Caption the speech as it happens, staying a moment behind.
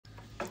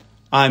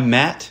I'm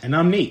Matt. And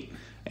I'm Nate.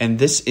 And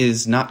this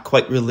is Not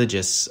Quite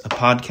Religious, a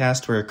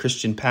podcast where a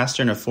Christian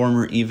pastor and a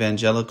former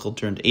evangelical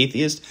turned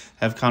atheist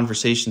have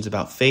conversations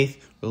about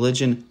faith,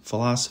 religion,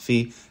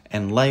 philosophy,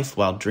 and life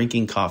while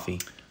drinking coffee.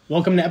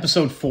 Welcome to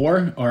episode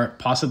 4, or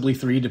possibly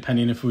 3,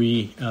 depending if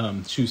we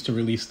choose to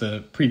release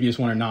the previous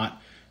one or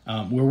not,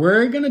 where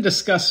we're going to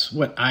discuss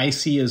what I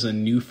see as a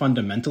new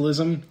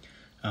fundamentalism,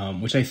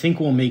 which I think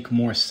will make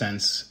more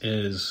sense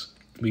as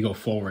we go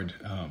forward.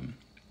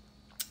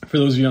 For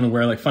those of you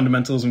unaware,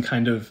 fundamentalism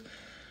kind of,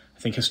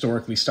 I think,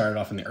 historically started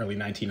off in the early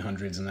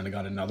 1900s, and then it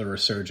got another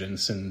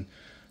resurgence in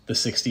the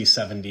 60s,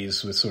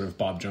 70s with sort of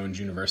Bob Jones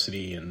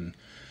University and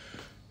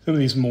some of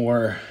these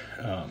more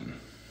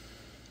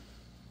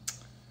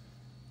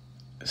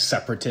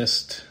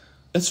separatist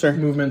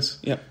movements.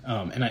 Yep.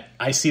 And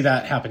I see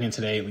that happening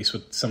today, at least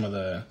with some of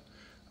the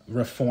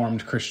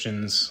Reformed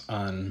Christians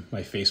on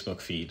my Facebook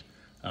feed.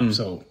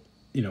 So,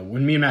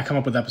 when me and Matt come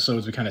up with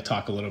episodes, we kind of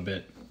talk a little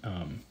bit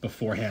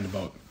beforehand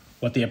about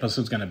what the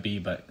episode's going to be,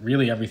 but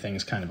really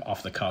everything's kind of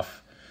off the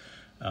cuff.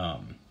 But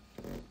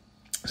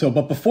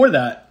before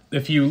that,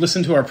 if you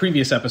listen to our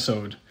previous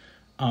episode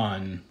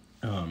on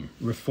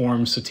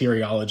Reformed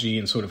soteriology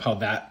and sort of how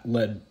that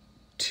led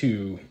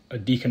to a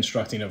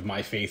deconstructing of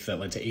my faith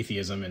that led to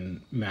atheism, and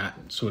Matt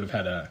sort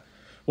of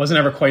wasn't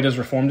ever quite as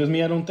Reformed as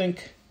me, I don't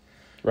think.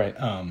 Right.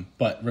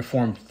 But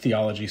Reformed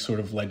theology sort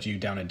of led you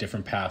down a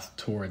different path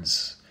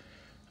towards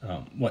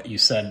what you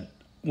said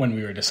when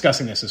we were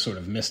discussing this as sort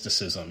of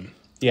mysticism.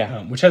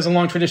 Yeah. Which has a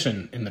long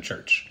tradition in the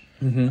church.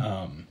 Mm-hmm.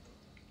 I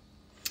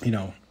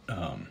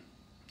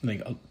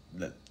think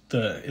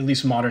the at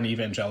least modern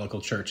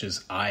evangelical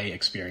churches I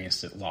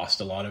experienced it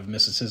lost a lot of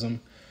mysticism,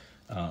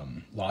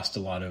 lost a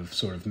lot of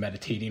sort of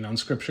meditating on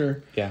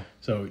scripture. Yeah.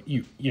 So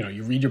you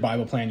read your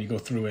Bible plan, you go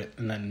through it,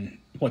 and then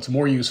what's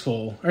more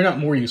useful, or not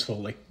more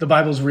useful, the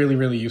Bible's really,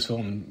 really useful,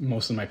 and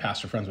most of my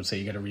pastor friends would say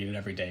you got to read it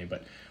every day,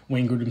 but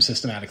Wayne Grudem's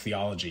systematic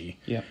theology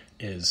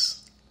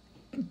is,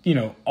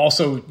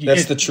 also...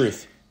 That's the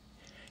truth.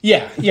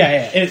 Yeah.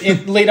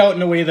 It laid out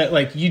in a way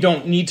that, you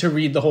don't need to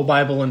read the whole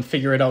Bible and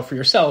figure it out for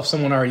yourself.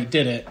 Someone already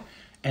did it,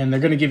 and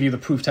they're going to give you the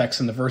proof text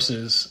and the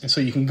verses, and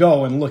so you can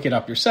go and look it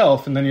up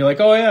yourself, and then you're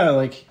like, oh,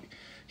 yeah,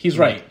 he's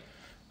right.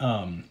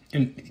 And,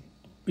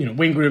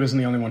 Wayne Grudem isn't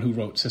the only one who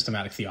wrote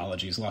systematic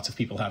theologies. Lots of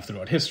people have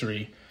throughout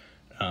history,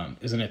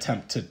 is an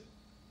attempt to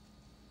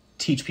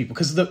teach people,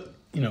 because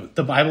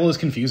the Bible is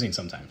confusing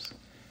sometimes.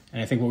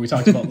 And I think what we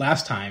talked about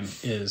last time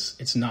is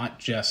it's not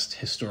just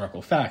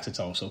historical facts, it's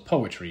also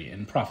poetry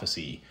and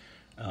prophecy.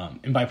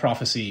 And by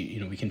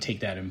prophecy, we can take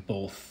that in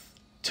both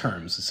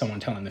terms, someone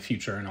telling the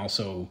future and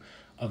also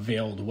a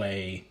veiled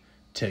way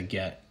to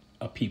get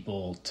a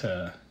people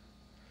to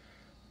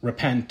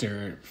repent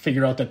or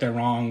figure out that they're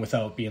wrong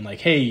without being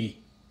like, hey,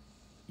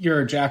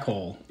 you're a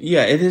jackhole.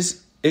 Yeah, it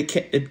is.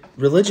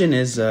 Religion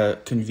is a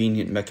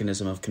convenient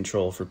mechanism of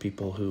control for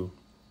people who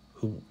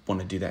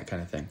want to do that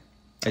kind of thing.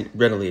 I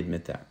readily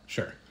admit that.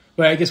 Sure.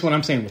 But I guess what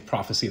I'm saying with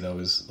prophecy, though,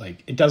 is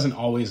it doesn't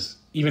always,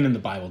 even in the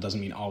Bible, doesn't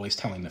mean always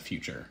telling the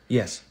future.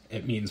 Yes.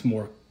 It means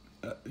more,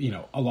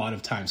 a lot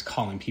of times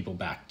calling people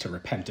back to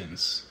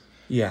repentance.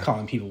 Yeah.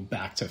 Calling people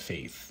back to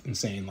faith and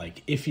saying,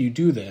 if you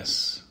do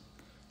this,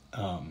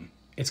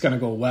 it's going to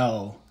go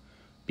well,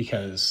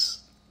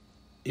 because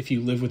if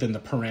you live within the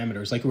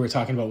parameters, like we were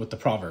talking about with the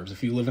Proverbs,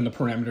 if you live in the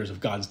parameters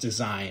of God's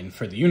design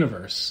for the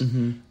universe,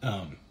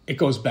 it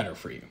goes better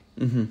for you.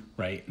 Mm-hmm.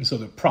 Right? And so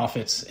the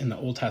prophets in the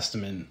Old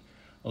Testament,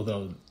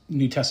 although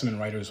New Testament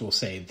writers will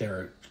say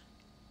they're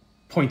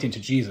pointing to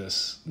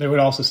Jesus, they would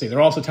also say, they're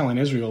also telling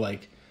Israel,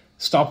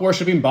 stop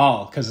worshiping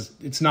Baal, because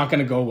it's not going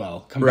to go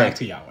well. Come back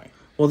to Yahweh.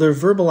 Well, they're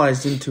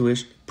verbalized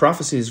intuition.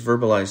 Prophecy is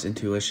verbalized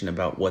intuition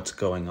about what's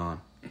going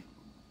on.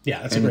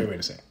 Yeah, that's a great way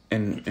to say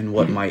it. And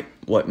what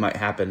might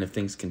happen if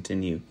things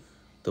continue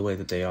the way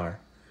that they are.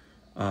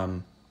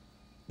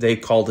 They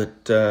called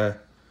it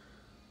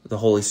the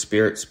Holy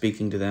Spirit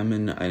speaking to them,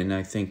 and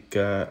I think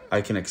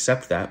I can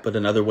accept that. But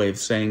another way of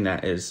saying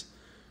that is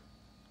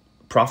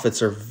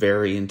prophets are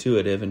very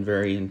intuitive and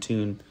very in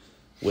tune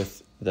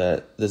with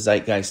the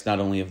zeitgeist, not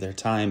only of their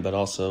time, but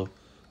also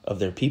of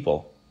their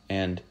people,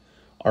 and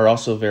are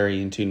also very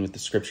in tune with the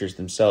scriptures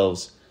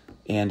themselves,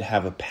 and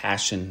have a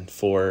passion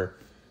for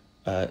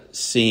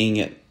seeing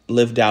it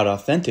lived out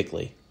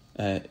authentically,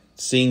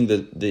 seeing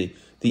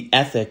the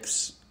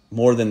ethics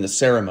more than the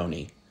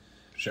ceremony.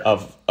 Sure.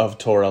 Of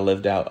Torah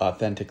lived out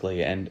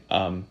authentically. And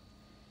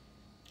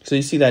so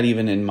you see that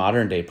even in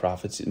modern day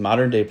prophets.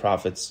 Modern day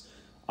prophets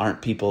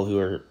aren't people who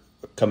are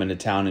coming to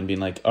town and being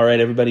like, all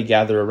right, everybody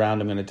gather around,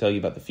 I'm going to tell you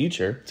about the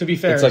future. To be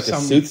fair, it's like a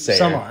soothsayer.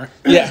 Some are.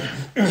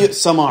 Yeah,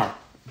 some are.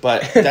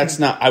 But that's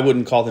not, I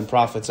wouldn't call them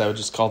prophets. I would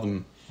just call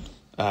them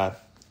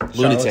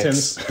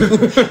lunatics.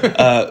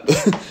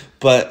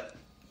 But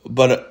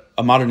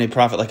a modern day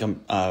prophet like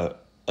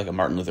a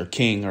Martin Luther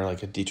King or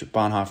like a Dietrich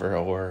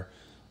Bonhoeffer or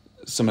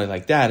somebody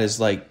like that is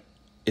like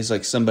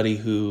somebody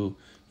who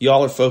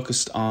y'all are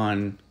focused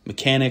on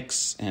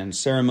mechanics and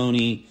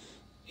ceremony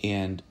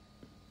and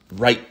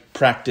right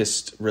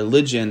practiced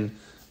religion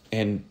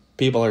and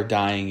people are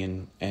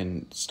dying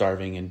and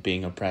starving and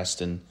being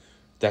oppressed, and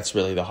that's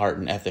really the heart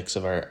and ethics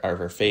of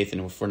our faith.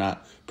 And if we're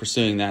not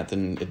pursuing that,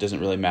 then it doesn't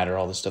really matter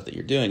all the stuff that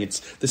you're doing.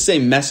 It's the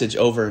same message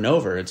over and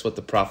over. It's what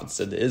the prophets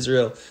said to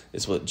Israel.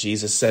 It's what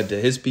Jesus said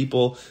to his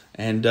people.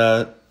 And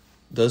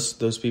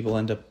those people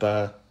end up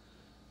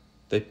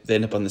they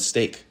end up on the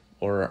stake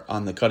or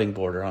on the cutting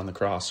board or on the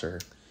cross or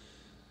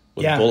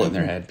with a bullet in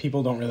their head.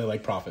 People don't really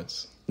like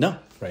prophets. No.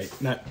 Right?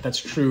 That's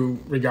true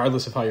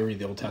regardless of how you read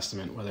the Old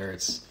Testament, whether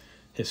it's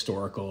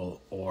historical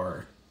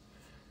or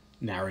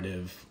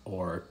narrative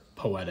or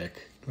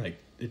poetic. Like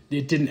it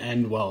didn't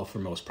end well for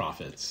most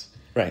prophets.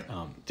 Right.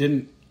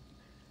 Didn't,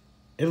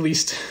 at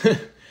least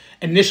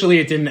initially,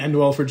 it didn't end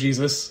well for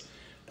Jesus.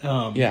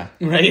 Yeah.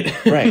 Right.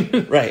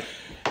 Right.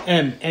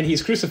 And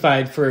he's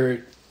crucified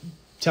for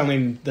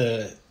telling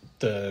the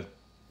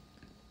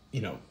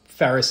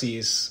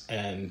Pharisees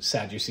and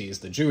Sadducees,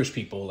 the Jewish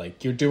people,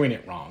 like, you're doing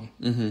it wrong.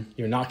 Mm-hmm.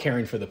 You're not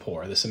caring for the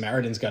poor. The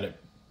Samaritans got it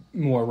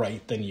more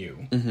right than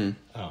you. Mm-hmm.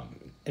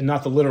 And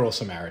not the literal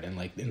Samaritan,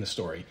 like in the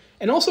story.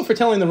 And also for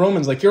telling the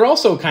Romans, like, you're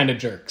also kind of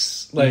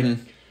jerks. Like,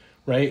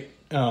 right?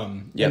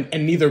 Yep.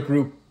 And neither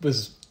group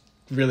was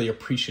really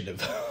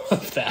appreciative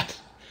of that.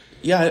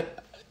 Yeah,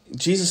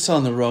 Jesus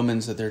telling the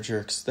Romans that they're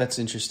jerks, that's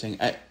interesting.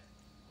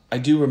 I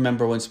do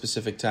remember one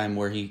specific time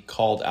where he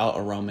called out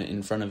a Roman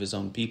in front of his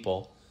own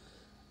people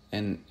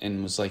and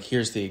was like,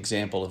 here's the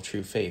example of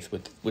true faith,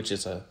 which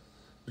is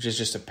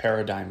just a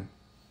paradigm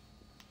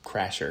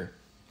crasher.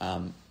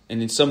 And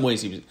in some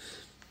ways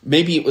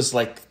maybe it was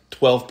like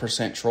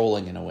 12%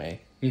 trolling in a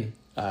way.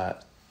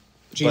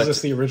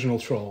 Jesus, the original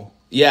troll.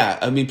 Yeah,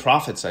 I mean,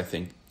 prophets, I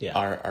think,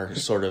 are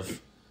sort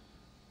of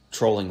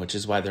trolling, which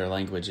is why their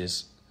language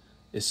is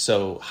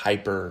so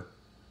hyper,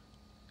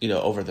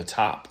 over the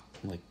top,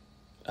 like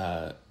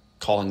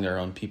calling their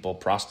own people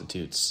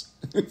prostitutes.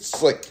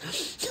 It's like,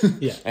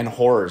 and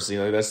whores.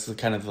 That's the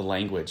kind of the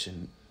language,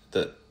 and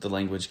the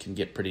language can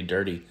get pretty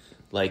dirty.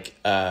 Like,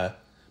 but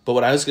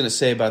what I was going to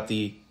say about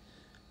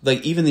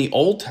even the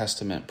Old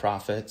Testament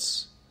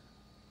prophets,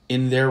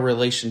 in their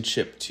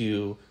relationship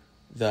to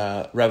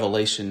the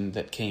revelation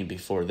that came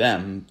before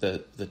them,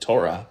 the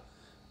Torah.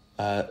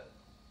 I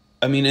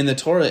mean, in the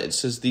Torah, it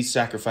says these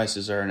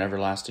sacrifices are an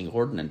everlasting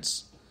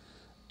ordinance.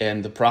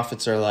 And the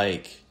prophets are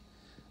like,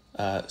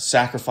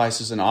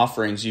 sacrifices and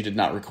offerings you did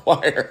not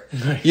require.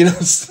 Right.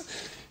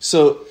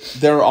 So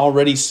they're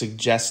already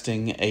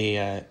suggesting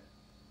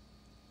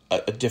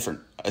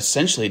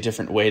essentially a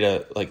different way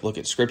to like look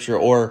at Scripture,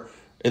 or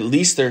at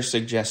least they're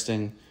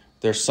suggesting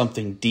there's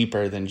something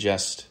deeper than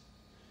just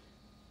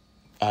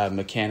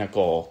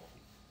mechanical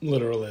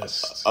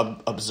literalist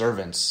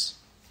observance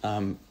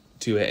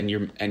to it,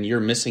 and you're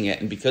missing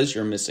it, and because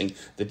you're missing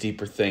the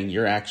deeper thing,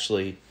 you're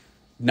actually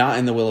not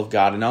in the will of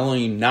God, and not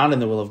only not in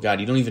the will of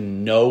God, you don't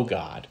even know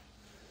God.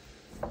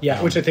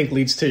 Yeah, which I think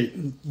leads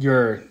to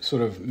your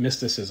sort of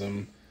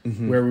mysticism,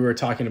 where we were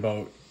talking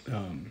about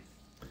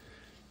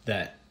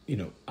that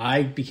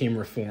I became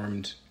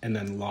Reformed and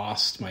then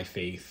lost my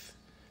faith,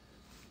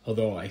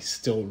 although I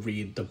still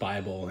read the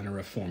Bible in a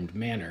Reformed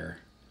manner,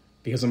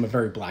 because I'm a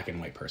very black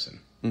and white person.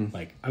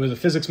 Like, I was a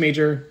physics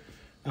major,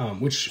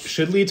 which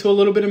should lead to a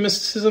little bit of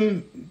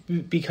mysticism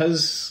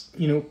because,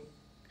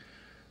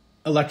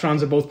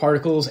 electrons are both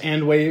particles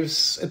and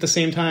waves at the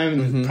same time,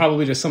 and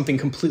probably just something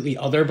completely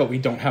other, but we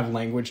don't have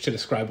language to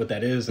describe what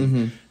that is.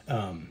 And,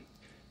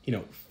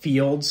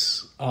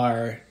 fields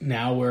are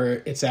now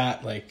where it's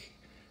at, like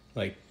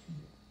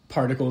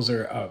particles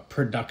are a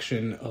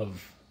production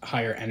of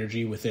higher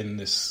energy within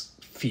this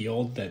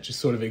field that just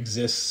sort of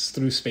exists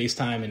through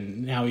space-time,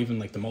 and now even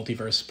like the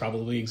multiverse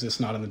probably exists,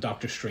 not in the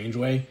Doctor Strange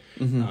way,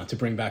 to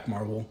bring back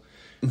Marvel.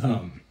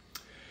 And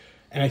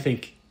I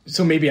think,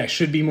 so maybe I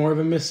should be more of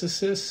a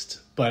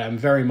mysticist, but I'm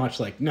very much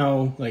like,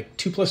 no, like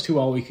 2 + 2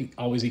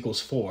 always equals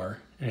 4.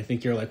 And I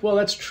think you're like, well,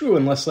 that's true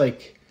unless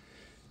like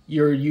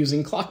you're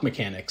using clock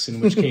mechanics,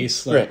 in which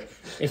case, like, right.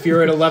 If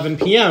you're at 11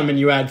 p.m. and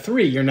you add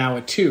 3, you're now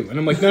at 2. And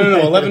I'm like, no,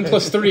 11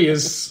 + 3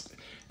 is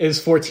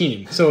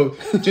 14. So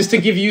just to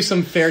give you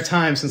some fair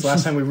time, since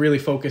last time we really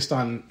focused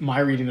on my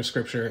reading of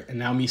Scripture, and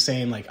now me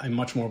saying like I'm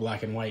much more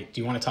black and white,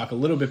 do you want to talk a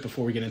little bit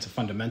before we get into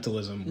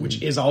fundamentalism,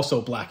 which is also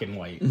black and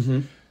white,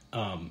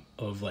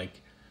 of like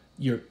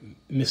your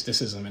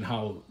mysticism and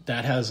how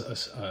that has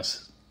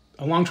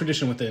a long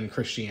tradition within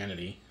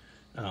Christianity,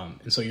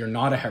 and so you're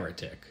not a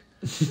heretic,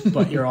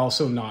 but you're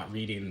also not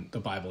reading the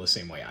Bible the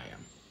same way I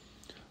am.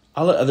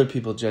 I'll let other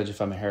people judge if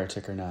I'm a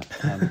heretic or not.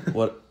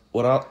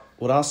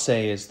 What I'll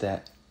say is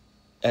that,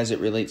 as it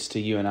relates to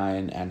you and I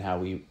and how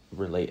we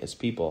relate as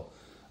people,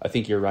 I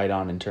think you're right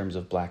on in terms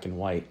of black and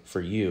white for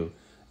you,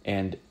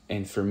 and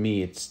for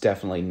me, it's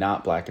definitely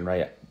not black and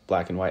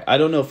white. I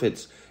don't know if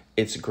it's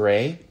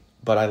gray,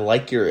 but I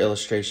like your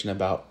illustration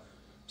about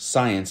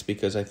science,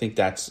 because I think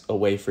that's a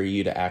way for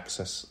you to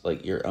access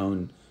like your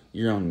own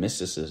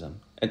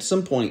mysticism. At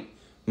some point,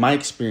 my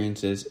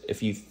experience is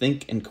if you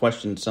think and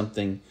question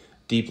something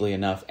deeply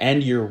enough,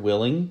 and you're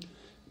willing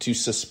to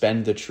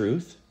suspend the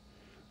truth,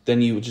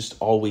 then you would just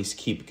always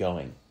keep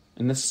going.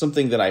 And that's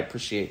something that I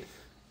appreciate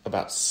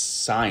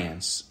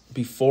science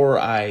before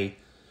I,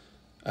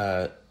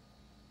 when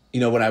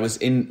I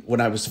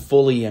was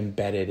fully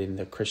embedded in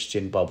the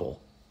Christian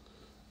bubble,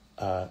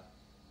 I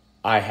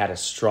had a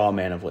straw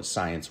man of what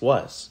science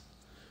was.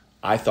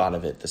 I thought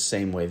of it the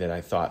same way that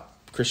I thought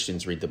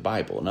Christians read the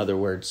Bible. In other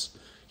words,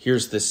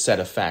 here's this set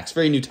of facts.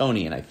 Very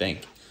Newtonian, I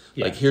think.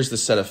 Yeah. Like, here's the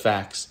set of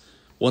facts.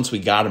 Once we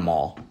got them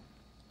all,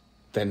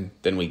 then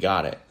we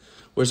got it.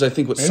 Whereas I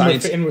think what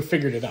science... And we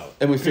figured it out.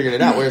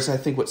 Whereas I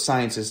think what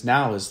science is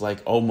now is like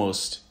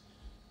almost...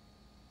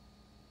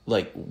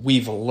 Like,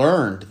 we've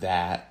learned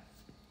that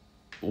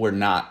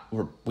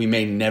we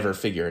may never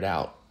figure it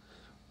out.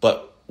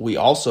 But we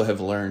also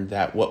have learned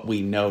that what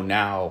we know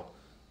now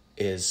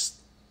is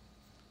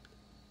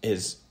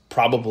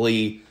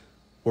probably...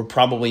 We're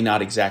probably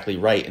not exactly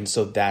right. And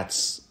so that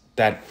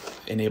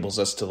enables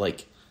us to,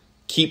 like,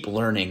 keep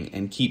learning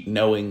and keep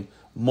knowing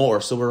more.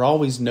 So we're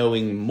always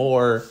knowing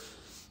more,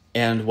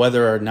 and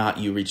whether or not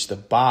you reach the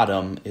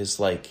bottom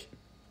is like,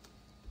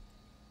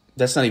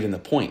 that's not even the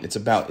point. It's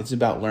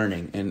about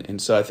learning.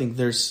 And so I think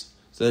there's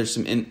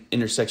some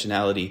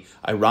intersectionality,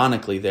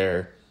 ironically,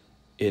 there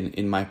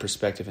in my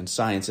perspective in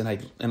science. And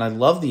I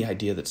love the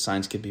idea that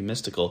science could be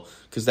mystical,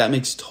 because that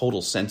makes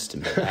total sense to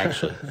me,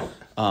 actually.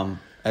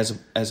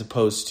 As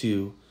opposed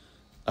to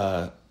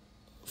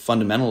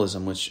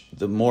fundamentalism, which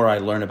the more I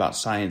learn about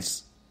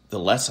science, the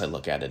less I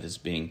look at it as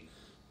being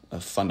a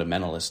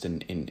fundamentalist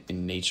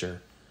in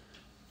nature.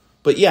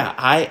 But yeah,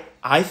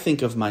 I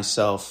think of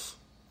myself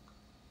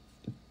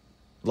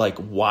like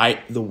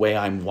the way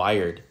I'm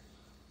wired,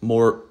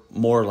 more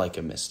like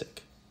a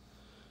mystic.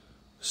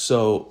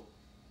 So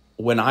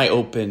when I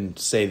open,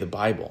 say, the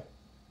Bible,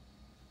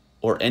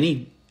 or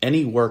any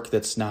work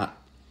that's not...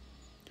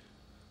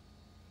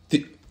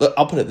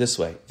 I'll put it this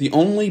way. The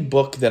only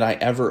book that I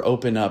ever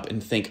open up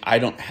and think I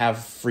don't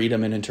have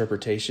freedom in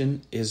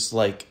interpretation is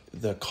like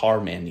the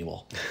car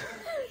manual.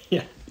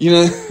 Yeah. You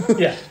know?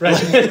 Yeah, right.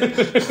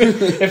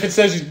 If it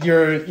says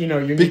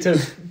you need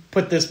to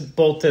put this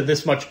bolt to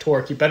this much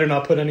torque, you better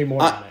not put any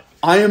more on it.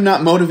 I am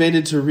not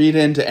motivated to read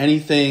into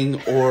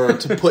anything or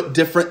to put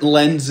different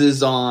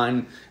lenses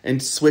on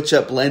and switch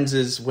up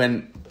lenses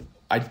when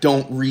I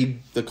don't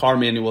read the car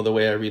manual the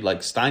way I read,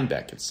 like,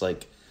 Steinbeck. It's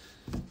like,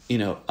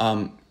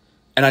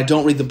 and I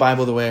don't read the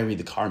Bible the way I read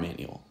the car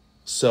manual.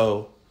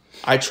 So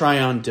I try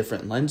on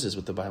different lenses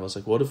with the Bible. It's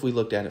like, what if we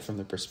looked at it from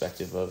the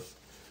perspective of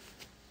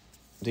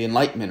the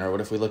Enlightenment? Or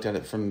what if we looked at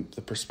it from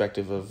the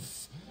perspective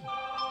of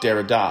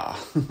Derrida?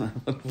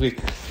 What if we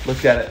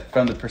looked at it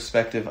from the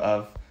perspective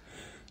of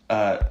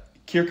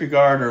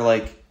Kierkegaard,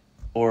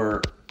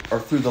 or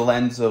through the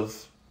lens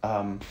of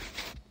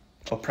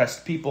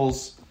oppressed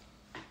peoples,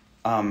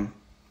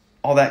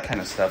 all that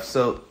kind of stuff.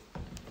 So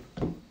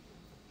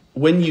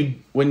when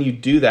you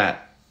do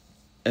that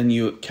and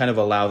you kind of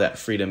allow that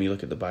freedom, you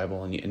look at the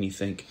Bible and you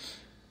think,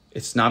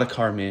 it's not a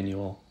car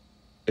manual.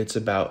 It's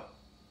about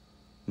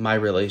my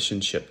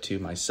relationship to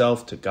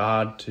myself, to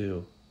God,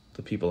 to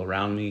the people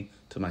around me,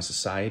 to my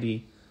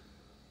society.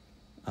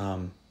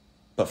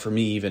 But for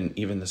me,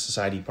 even the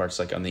society part's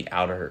like on the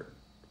outer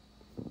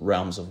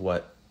realms of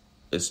what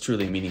is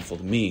truly meaningful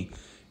to me,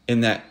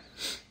 in that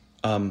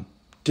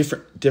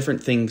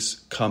different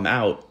things come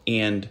out,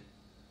 and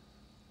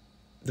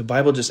the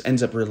Bible just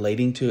ends up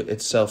relating to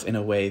itself in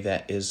a way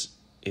that is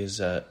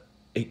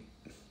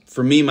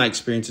for me, my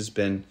experience has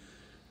been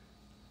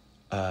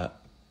that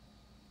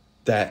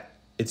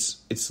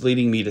it's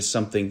leading me to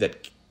something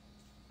that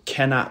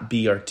cannot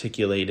be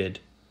articulated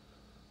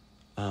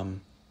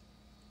in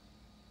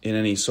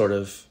any sort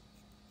of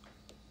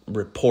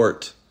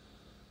report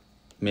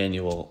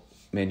manual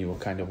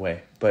kind of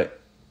way. But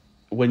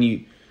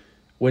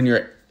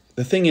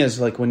the thing is,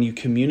 like, when you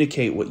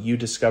communicate what you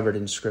discovered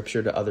in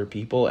Scripture to other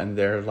people and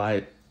their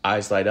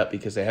eyes light up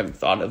because they haven't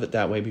thought of it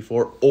that way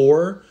before,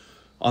 or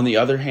on the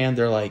other hand,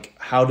 they're like,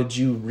 how did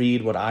you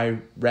read what I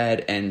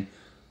read and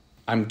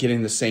I'm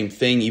getting the same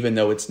thing even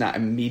though it's not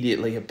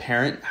immediately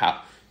apparent?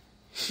 How,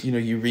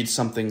 you read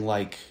something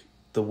like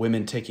the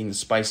women taking the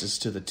spices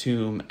to the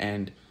tomb,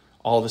 and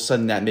all of a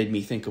sudden that made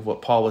me think of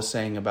what Paul was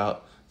saying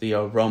about the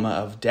aroma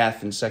of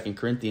death in 2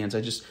 Corinthians.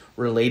 I just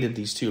related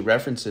these two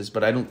references,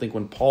 but I don't think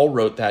when Paul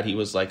wrote that he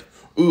was like,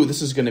 ooh,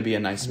 this is going to be a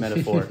nice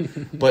metaphor.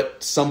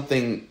 But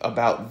something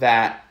about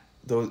that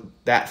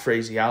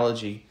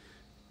phraseology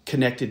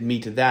connected me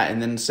to that. And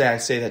then I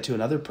say that to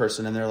another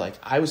person and they're like,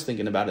 I was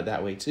thinking about it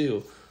that way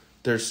too.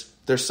 There's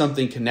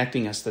something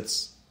connecting us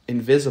that's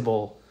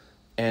invisible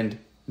and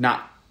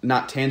not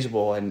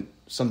tangible, and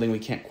something we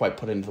can't quite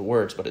put into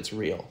words, but it's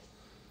real.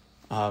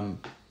 I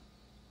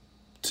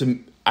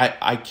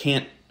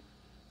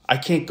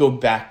can't go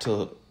back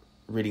to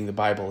reading the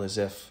Bible as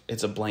if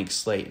it's a blank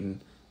slate and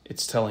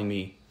it's telling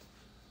me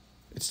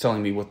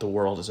what the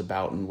world is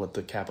about and what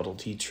the capital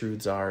T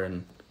truths are,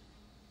 and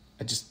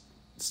it's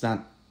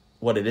not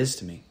what it is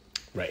to me.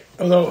 Right.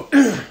 Although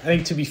I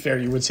think, to be fair,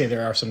 you would say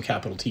there are some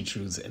capital T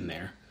truths in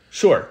there.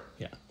 Sure.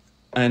 Yeah.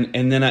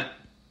 And then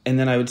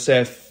I would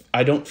say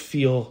I don't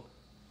feel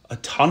a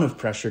ton of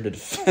pressure to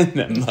defend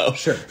them, though.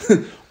 Sure.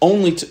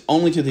 only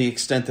to the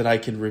extent that I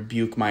can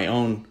rebuke my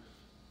own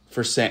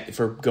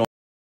for going